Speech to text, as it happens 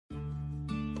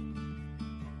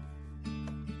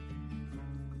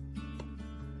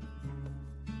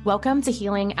Welcome to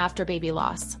Healing After Baby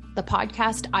Loss, the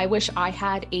podcast I wish I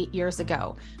had 8 years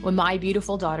ago when my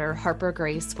beautiful daughter, Harper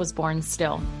Grace, was born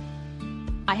still.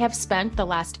 I have spent the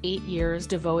last 8 years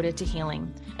devoted to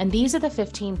healing, and these are the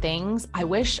 15 things I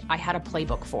wish I had a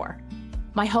playbook for.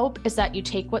 My hope is that you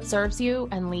take what serves you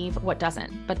and leave what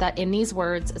doesn't, but that in these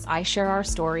words, as I share our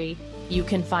story, you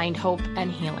can find hope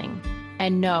and healing.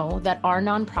 And know that our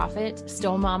nonprofit,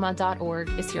 stillmama.org,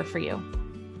 is here for you.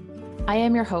 I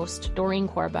am your host, Doreen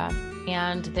Corba,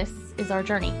 and this is our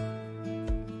journey.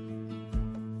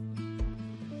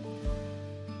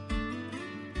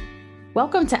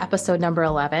 Welcome to episode number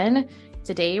 11.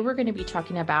 Today, we're going to be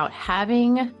talking about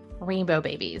having rainbow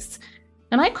babies.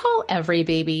 And I call every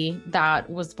baby that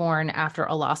was born after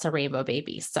a loss a rainbow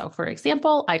baby. So for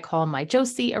example, I call my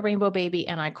Josie a rainbow baby,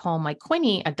 and I call my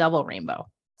Quinny a double rainbow.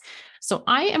 So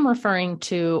I am referring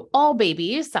to all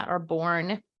babies that are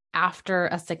born after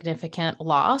a significant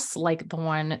loss, like the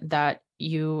one that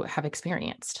you have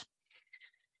experienced.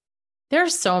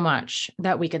 There's so much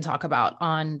that we can talk about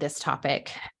on this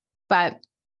topic, but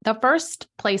the first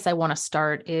place I want to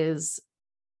start is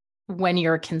when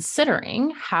you're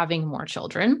considering having more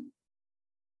children.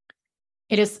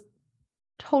 It is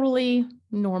totally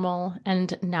normal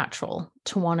and natural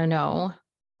to want to know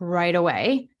right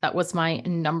away. That was my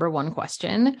number one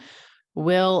question.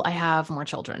 Will I have more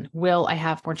children? Will I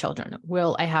have more children?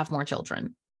 Will I have more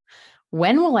children?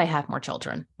 When will I have more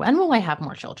children? When will I have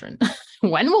more children?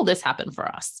 When will this happen for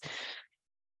us?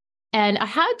 And I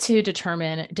had to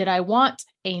determine, did I want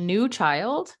a new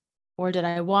child or did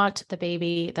I want the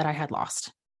baby that I had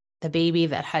lost? The baby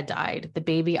that had died, the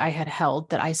baby I had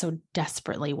held that I so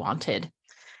desperately wanted.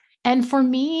 And for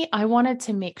me, I wanted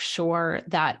to make sure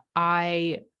that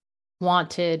I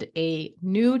wanted a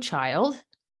new child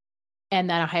and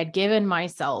that I had given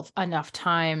myself enough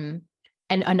time.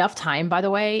 And enough time, by the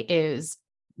way, is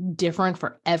different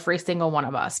for every single one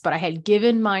of us. But I had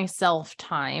given myself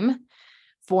time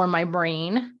for my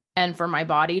brain and for my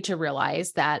body to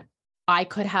realize that I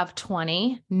could have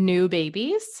 20 new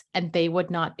babies and they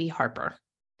would not be Harper.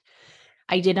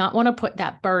 I did not want to put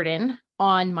that burden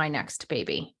on my next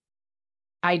baby.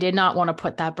 I did not want to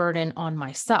put that burden on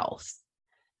myself.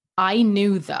 I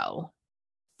knew, though,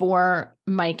 for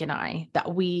Mike and I,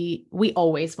 that we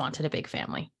always wanted a big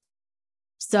family.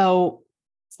 So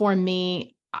for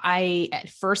me, at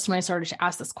first, when I started to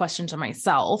ask this question to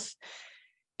myself,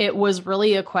 it was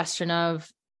really a question of,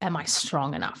 am I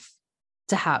strong enough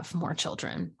to have more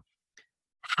children?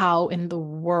 How in the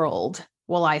world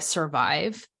will I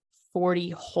survive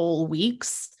 40 whole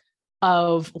weeks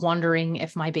of wondering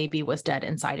if my baby was dead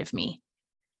inside of me?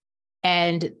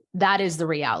 And that is the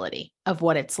reality of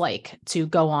what it's like to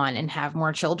go on and have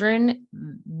more children.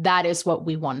 That is what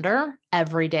we wonder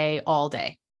every day, all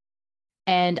day.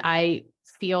 And I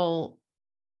feel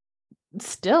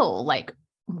still like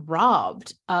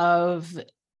robbed of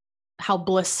how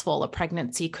blissful a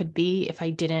pregnancy could be if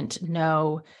I didn't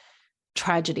know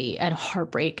tragedy and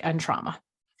heartbreak and trauma.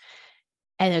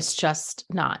 And it's just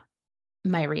not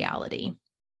my reality.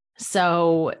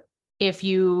 So if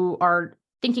you are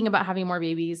thinking about having more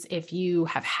babies, if you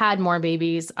have had more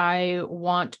babies, I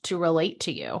want to relate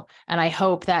to you. And I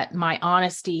hope that my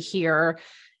honesty here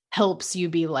helps you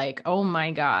be like, oh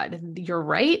my God, you're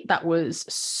right. That was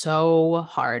so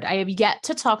hard. I have yet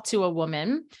to talk to a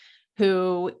woman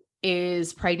who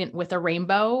is pregnant with a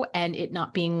rainbow and it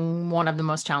not being one of the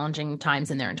most challenging times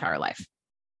in their entire life.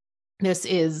 This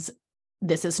is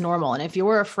normal. And if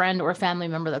you're a friend or a family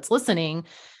member that's listening,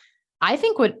 I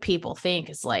think what people think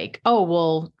is like, oh,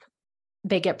 well,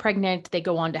 they get pregnant, they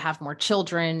go on to have more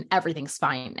children, everything's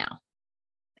fine now.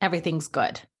 Everything's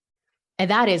good. And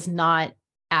that is not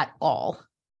at all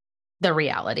the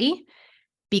reality,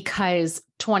 because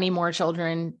 20 more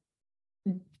children,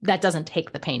 that doesn't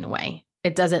take the pain away.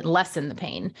 It doesn't lessen the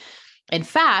pain. In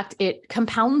fact, it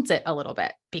compounds it a little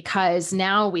bit, because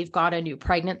now we've got a new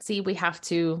pregnancy we have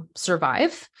to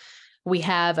survive. We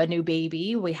have a new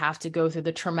baby we have to go through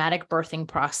the traumatic birthing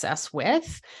process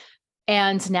with.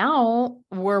 And now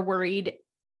we're worried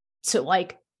to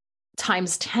like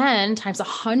times 10, times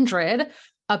 100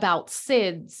 about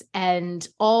SIDS and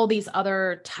all these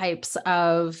other types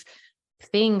of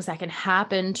things that can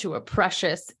happen to a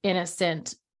precious,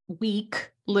 innocent,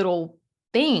 weak little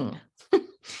thing.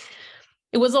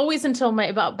 It was always until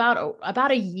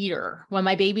about a year, when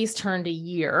my babies turned a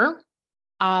year,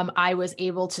 I was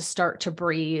able to start to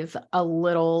breathe a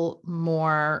little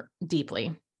more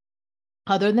deeply.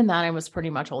 Other than that, I was pretty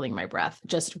much holding my breath,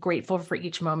 just grateful for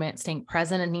each moment, staying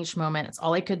present in each moment. It's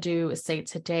all I could do is say,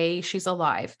 today she's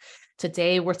alive.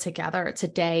 Today we're together.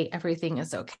 Today everything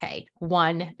is okay.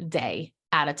 One day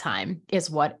at a time is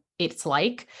what it's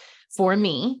like for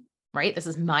me, right? This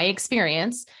is my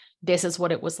experience. This is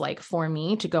what it was like for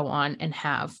me to go on and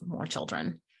have more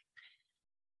children.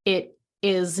 It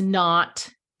is not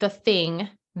the thing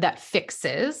that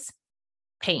fixes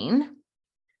pain,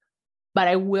 but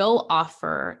I will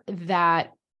offer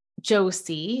that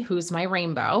Josie, who's my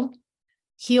rainbow,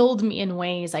 healed me in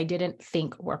ways I didn't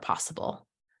think were possible.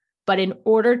 But in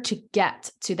order to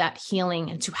get to that healing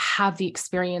and to have the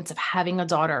experience of having a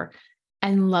daughter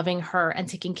and loving her and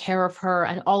taking care of her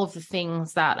and all of the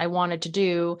things that I wanted to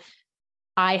do,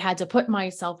 I had to put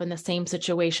myself in the same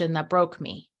situation that broke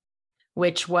me,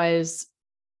 which was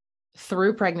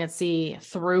through pregnancy,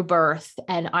 through birth.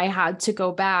 And I had to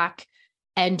go back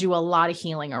and do a lot of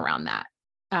healing around that.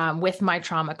 With my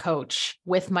trauma coach,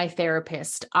 with my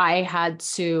therapist, I had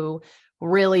to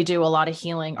really do a lot of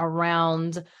healing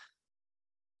around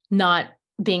not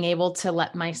being able to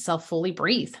let myself fully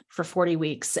breathe for 40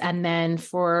 weeks. And then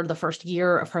for the first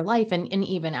year of her life and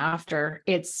even after,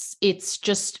 it's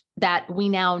just that we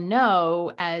now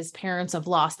know as parents of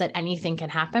loss that anything can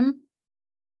happen.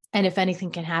 And if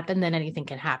anything can happen, then anything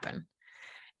can happen.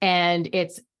 And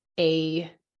it's a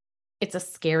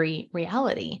scary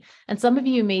reality. And some of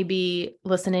you may be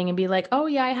listening and be like, oh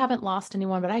yeah, I haven't lost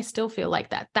anyone, but I still feel like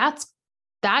that.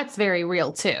 That's very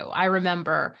real too. I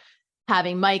remember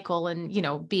having Michael and,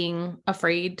 being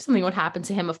afraid something would happen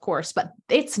to him, of course, but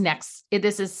this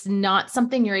is not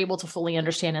something you're able to fully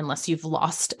understand unless you've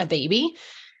lost a baby.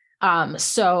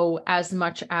 So as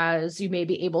much as you may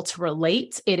be able to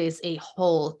relate, it is a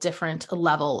whole different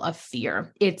level of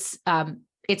fear. It's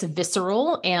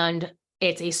visceral and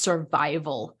it's a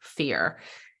survival fear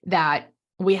that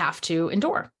we have to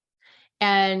endure.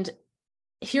 And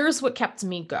here's what kept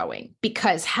me going,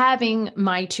 because having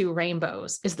my two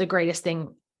rainbows is the greatest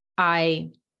thing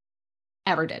I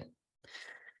ever did.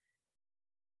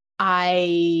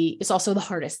 It's also the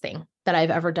hardest thing that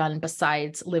I've ever done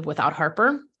besides live without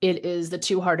Harper. It is the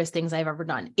two hardest things I've ever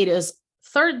done. It is,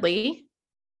 thirdly,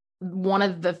 one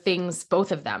of the things,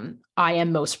 both of them, I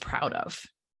am most proud of.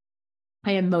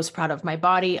 I am most proud of my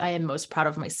body. I am most proud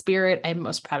of my spirit. I am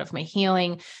most proud of my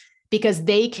healing, because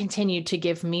they continue to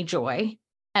give me joy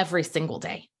every single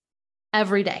day,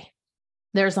 every day.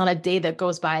 There's not a day that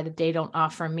goes by that they don't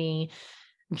offer me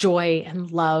joy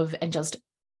and love and just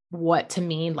what to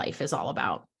me life is all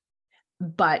about.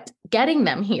 But getting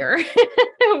them here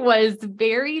was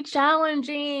very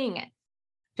challenging,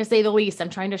 to say the least. I'm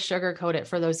trying to sugarcoat it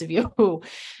for those of you who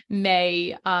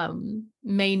may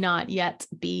not yet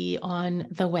be on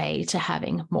the way to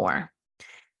having more.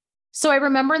 So I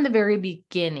remember in the very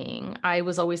beginning, I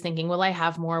was always thinking, will I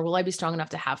have more? Will I be strong enough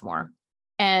to have more?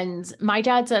 And my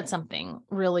dad said something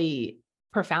really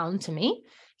profound to me.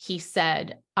 He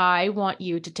said, I want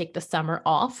you to take the summer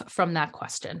off from that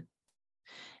question.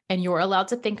 And you're allowed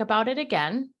to think about it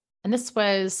again. And this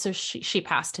was, so she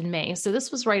passed in May. So this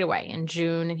was right away in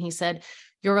June. And he said,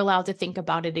 you're allowed to think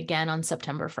about it again on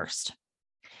September 1st.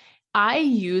 I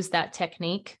use that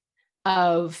technique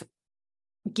of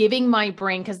giving my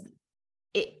brain, because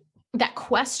that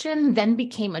question then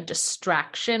became a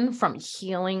distraction from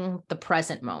healing the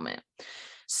present moment.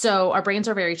 So our brains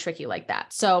are very tricky like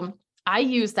that. So I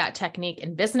use that technique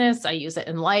in business. I use it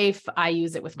in life. I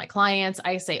use it with my clients.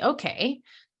 I say, okay,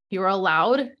 you're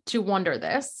allowed to wonder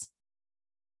this,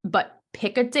 but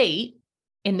pick a date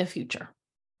in the future,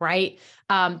 right?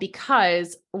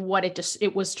 Because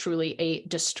it was truly a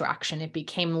distraction. It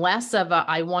became less of a,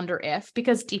 I wonder if,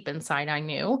 because deep inside I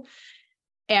knew,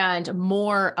 and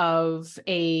more of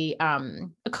a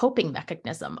coping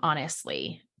mechanism,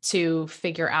 honestly, to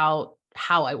figure out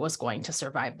how I was going to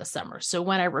survive the summer. So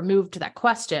when I removed that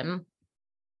question,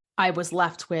 I was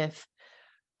left with,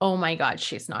 oh my God,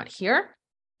 she's not here.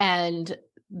 And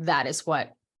that is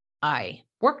what I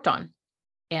worked on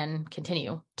and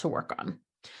continue to work on.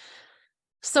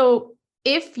 So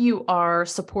if you are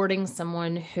supporting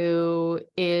someone who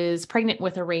is pregnant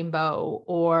with a rainbow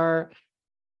or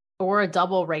a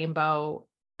double rainbow,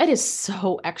 it is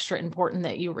so extra important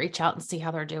that you reach out and see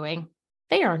how they're doing.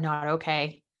 They are not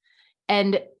okay.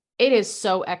 And it is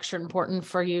so extra important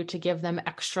for you to give them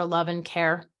extra love and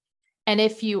care. And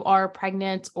if you are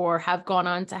pregnant or have gone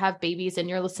on to have babies and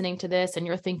you're listening to this and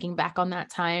you're thinking back on that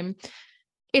time,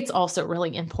 it's also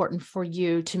really important for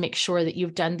you to make sure that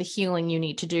you've done the healing you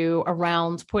need to do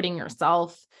around putting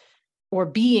yourself, or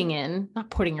being in, not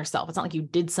putting yourself, it's not like you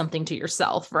did something to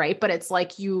yourself, right? But it's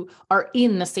like you are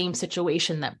in the same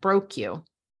situation that broke you.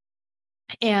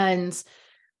 And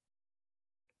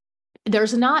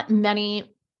there's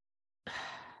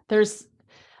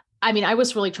I mean, I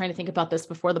was really trying to think about this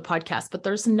before the podcast, but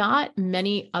there's not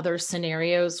many other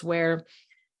scenarios where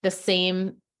the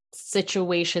same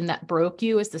situation that broke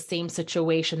you is the same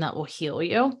situation that will heal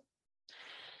you.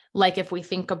 Like if we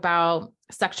think about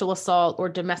sexual assault or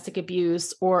domestic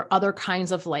abuse or other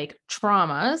kinds of like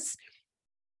traumas,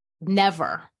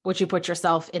 never would you put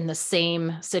yourself in the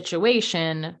same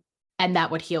situation and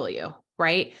that would heal you,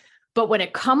 right? But when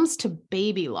it comes to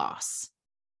baby loss,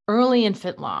 early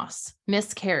infant loss,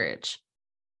 miscarriage,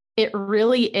 it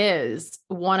really is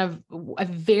one of a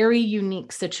very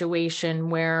unique situation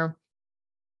where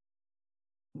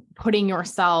putting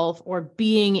yourself or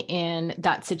being in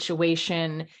that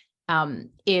situation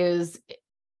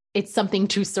it's something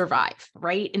to survive,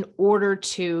 right? In order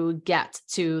to get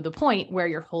to the point where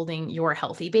you're holding your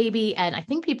healthy baby. And I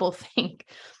think people think,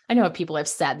 I know what people have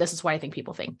said, this is why I think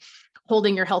people think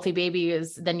holding your healthy baby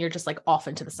is then you're just like off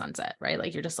into the sunset, right?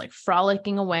 Like you're just like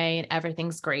frolicking away and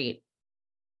everything's great,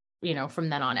 from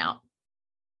then on out.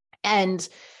 And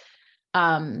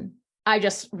I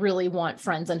just really want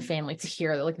friends and family to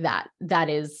hear like that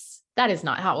is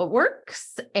not how it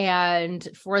works. And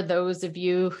for those of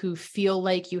you who feel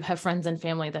like you have friends and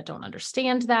family that don't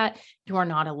understand that, you are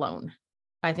not alone.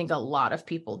 I think a lot of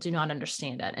people do not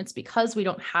understand it. It's because we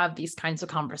don't have these kinds of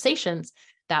conversations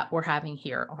that we're having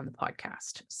here on the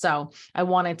podcast. So I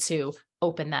wanted to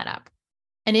open that up.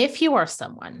 And if you are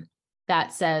someone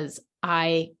that says,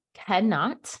 I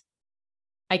cannot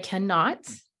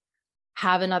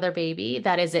have another baby,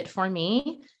 that is it for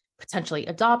me, potentially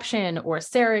adoption or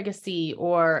surrogacy,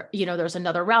 or, there's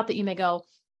another route that you may go,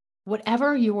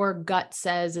 whatever your gut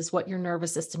says is what your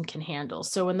nervous system can handle.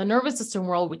 So in the nervous system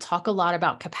world, we talk a lot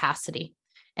about capacity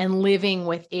and living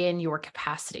within your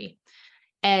capacity.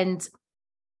 And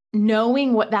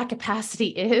knowing what that capacity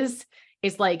is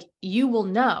like, you will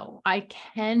know I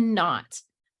cannot,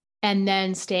 and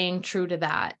then staying true to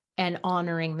that and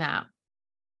honoring that.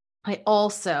 I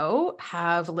also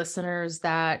have listeners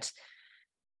that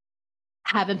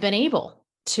haven't been able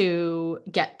to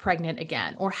get pregnant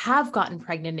again or have gotten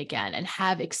pregnant again and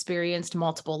have experienced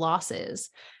multiple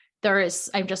losses.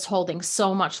 I'm just holding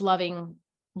so much loving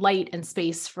light and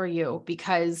space for you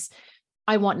because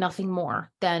I want nothing more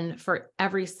than for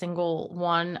every single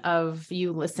one of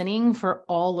you listening, for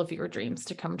all of your dreams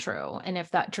to come true. And if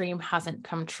that dream hasn't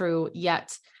come true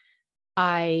yet,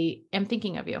 I am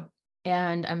thinking of you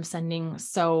and I'm sending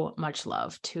so much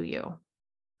love to you.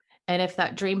 And if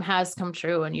that dream has come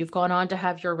true and you've gone on to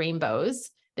have your rainbows,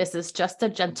 this is just a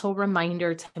gentle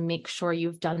reminder to make sure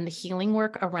you've done the healing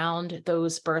work around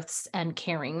those births and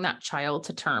carrying that child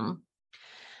to term.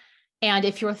 And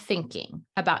if you're thinking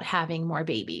about having more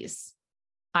babies,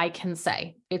 I can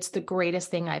say it's the greatest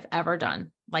thing I've ever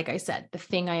done. Like I said, the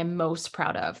thing I am most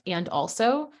proud of, and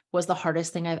also was the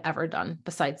hardest thing I've ever done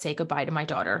besides say goodbye to my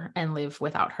daughter and live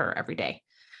without her every day.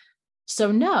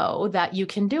 So know that you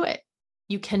can do it.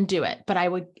 You can do it. But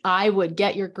I would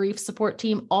get your grief support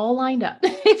team all lined up.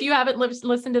 If you haven't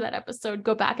listened to that episode,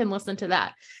 go back and listen to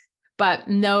that. But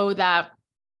know that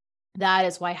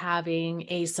is why having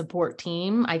a support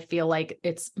team, I feel like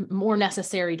it's more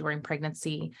necessary during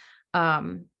pregnancy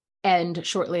and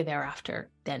shortly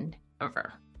thereafter than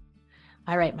ever.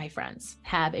 All right, my friends,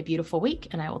 have a beautiful week,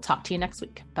 and I will talk to you next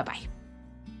week. Bye-bye.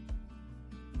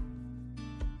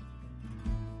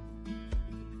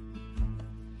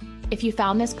 If you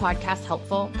found this podcast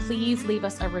helpful, please leave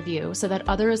us a review so that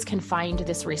others can find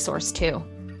this resource too.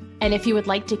 And if you would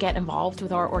like to get involved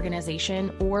with our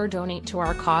organization or donate to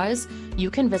our cause,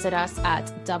 you can visit us at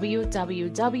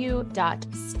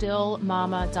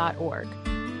www.stillmama.org.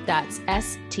 That's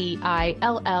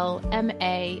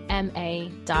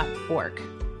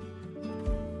STILLMAMA.org.